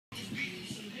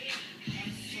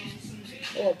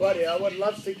Oh, buddy, I would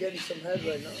love to get you some head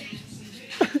right now.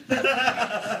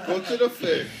 Go to the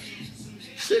fish.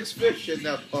 6 fish in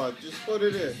that pot. Just put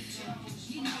it in.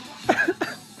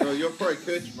 No, you'll probably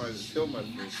kill my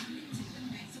fish.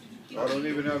 I don't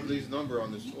even have Lee's number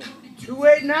on this phone.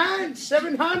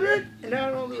 289-700, and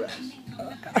I don't know the rest.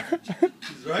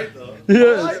 He's right though.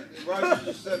 Yeah. Why did you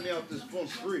just send me out this phone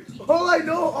free? All I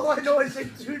know is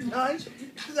like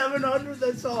 289-700.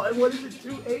 That's all. And what is it?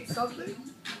 28 something?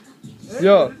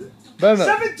 Yo, Benna.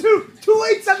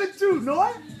 2872. Know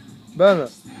what? Benna.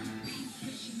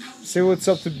 Say what's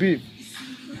up to Beef.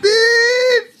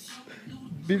 Beef.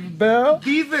 Beaver Bear.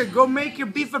 Beaver, go make your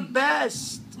beaver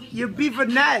best. Your beaver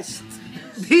nest.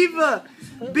 Beaver.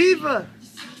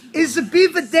 Is the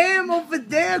beaver dam over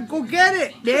there? Go get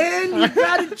it, man. You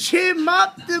gotta chim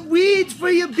up the weeds for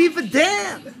your beaver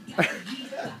dam.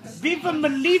 Beaver my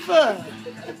lever.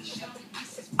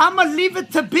 I'ma leave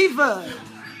it to Beaver.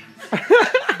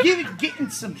 Getting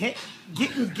some head.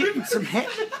 Getting some head.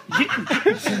 Getting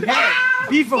some head.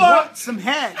 Beaver wants some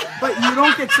head, but you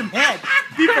don't get some head.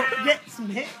 Beaver get some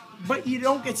head, but you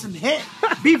don't get some head.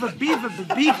 Beaver, leave it to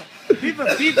Beaver. Beaver,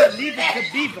 leave it to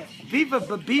Beaver.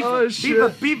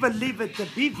 Beaver, leave it to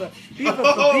Beaver.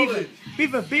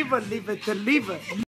 Beaver, leave it to Beaver.